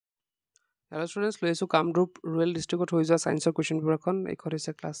Hello students, লৈ আছো Kamrup rural ডিষ্ট্ৰিক্টত হৈ যোৱা সায়েন্সৰ কুৱেশ্যন পেপাৰখন এইখন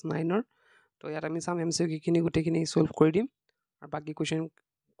হৈছে ক্লাছ 9ৰ তো ইয়াত আমি চাম MCQ খিনি গোটেইখিনি সলভ কৰি দিম আৰু বাকি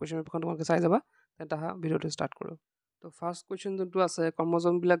কুৱেশ্যন পেপাৰখন তোমালোকে চাই যাবা তেন্তে হা ভিডিঅটো ষ্টাৰ্ট কৰোঁ তো ফাৰ্ষ্ট কুৱেশ্যন যোনটো আছে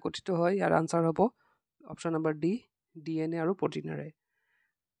ক্ৰমজমবিলাক গঠিত হয় ইয়াৰ আনসাৰ হ'ব অপশ্যন নম্বৰ ডি DNA আৰু প্ৰটিনেৰে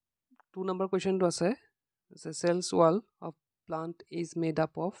 2 নম্বৰ কুৱেশ্যনটো আছে sales wall of plant is made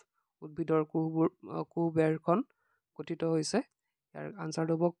up of উদ্ভিদৰ কোহবেৰখন গঠিত হৈছে ইয়াৰ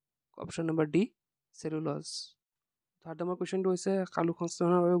আনসাৰটো হ'ব option number D cellulose third number কুৱেশ্যনটো হৈছে সালোক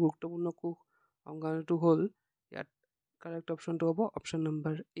সংশ্লেষণৰ বাবে গুৰুত্বপূৰ্ণ কোষ অংগাণুটো হ'ল ইয়াত কাৰেক্ট অপশ্যনটো হ'ব অপশ্যন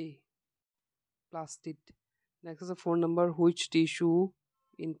নম্বৰ এ প্লাষ্টিড নেক্সট আছে 4 number which tissue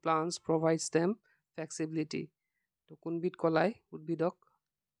in প্লান্টছ provides them flexibility তো কোনবিধ কলাই উদ্ভিদক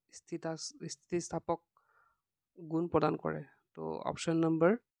স্থিতিস্থাপক গুণ প্ৰদান কৰে তো অপশ্যন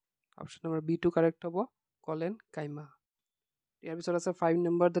নম্বৰ বি টো কাৰেক্ট হ'ব কলেন কাইমা ইয়াৰ পিছত আছে 5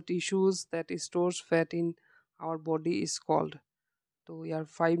 number the tissues that stores fat in our body is called তো ইয়াৰ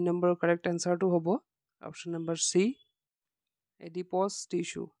 5 নম্বৰ কাৰেক্ট আনসাৰটো হ'ব অপশ্যন নম্বৰ সি adipose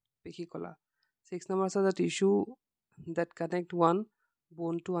tissue পেশীকলা 6 নম্বৰ আছে the tissue that connect one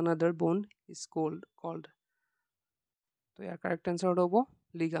bone to another bone is called তো ইয়াৰ correct আনসাৰটো হ'ব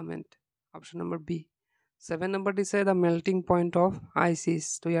ligament option number B 7 number দিছে the melting point of ice is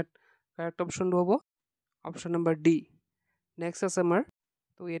তো ইয়াত correct অপশ্যনটো হ'ব option number D next আছে আমাৰ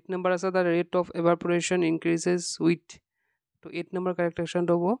তো 8 নম্বৰ আছে the rate of evaporation increases with তো 8 নম্বৰ কাৰেক্ট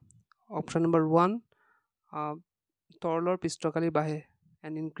অপশ্যনটো হ'ব অপশ্যন নম্বৰ 1 তৰলৰ পৃষ্ঠকালি বাঢ়ে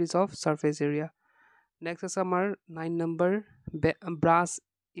and increase of surface area next আছে আমাৰ 9 number brass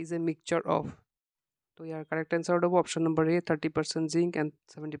is a mixture of তো ইয়াৰ কাৰেক্ট আনসাৰটো হ'ব option number A 30% zinc and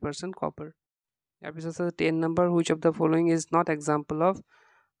 70% copper ইয়াৰ পিছত আছে 10 number which of the following is not example of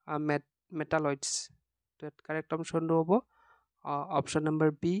metalloids তো ইয়াত correct অপশ্যনটো হ'ব option number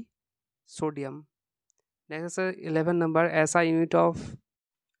B sodium next আছে 11 number SI unit of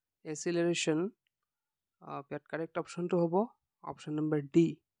acceleration ইয়াত correct option to hobo option number D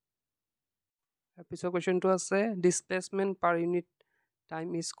episode question to আছে displacement per unit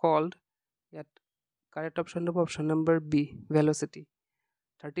time is called yet correct option to option number B velocity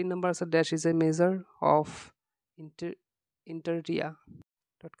 13 number আছে dash is a measure of inertia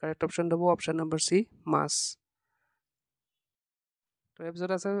that correct option to option number C mass তো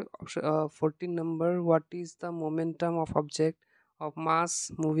episode আছে 14 number what is the momentum of object of mass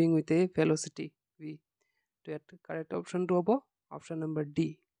moving with a velocity v তো ইয়াত correct অপশনটো হ'ব option number D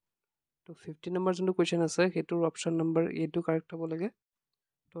তো 15 number যোনটো question আছে হেতুৰ option number এ টো correct হ'ব লাগে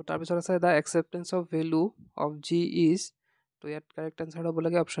তো তাৰ পিছত আছে দা একসেপ্টেন্স of value of G is তো ইয়াত কারেক্ট আনসাৰ হ'ব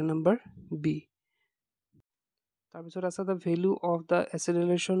লাগে অপশন নম্বৰ বি তাৰ পিছত আছে দা value of the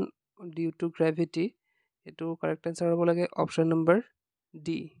এক্সেলাৰেশন due to gravity এটো কাৰেক্ট আনসাৰ হ'ব লাগে অপশন নম্বৰ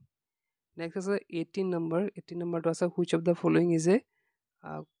ডি নেক্সট আছে 18 নম্বৰটো আছে which of the following is a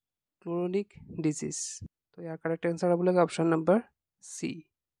chronic disease তো ইয়াৰ কাৰেক্ট আনসাৰ হ'ব লাগে অপশন নম্বৰ সি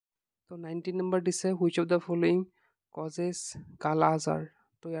তো 19 নম্বৰ দিছে which of the following causes কালা আজাৰ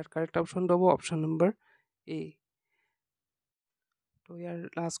তো ইয়াৰ কাৰেক্ট অপশনটো হ'ব অপশন নম্বৰ এ তো ইয়াৰ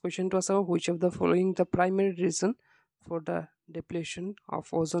লাষ্ট কুৱেশ্যনটো আছে which of the following the primary reason for the depletion of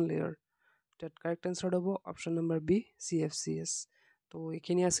ozone layer that correct answer হ'ব অপশন নম্বৰ বি CFCS তো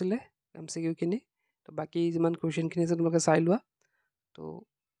এইখিনি আছিলে MCQ খিনি তো বাকি যিমান কুৱেশ্যন খিনি আছে তোমালোকে চাই লোৱা তো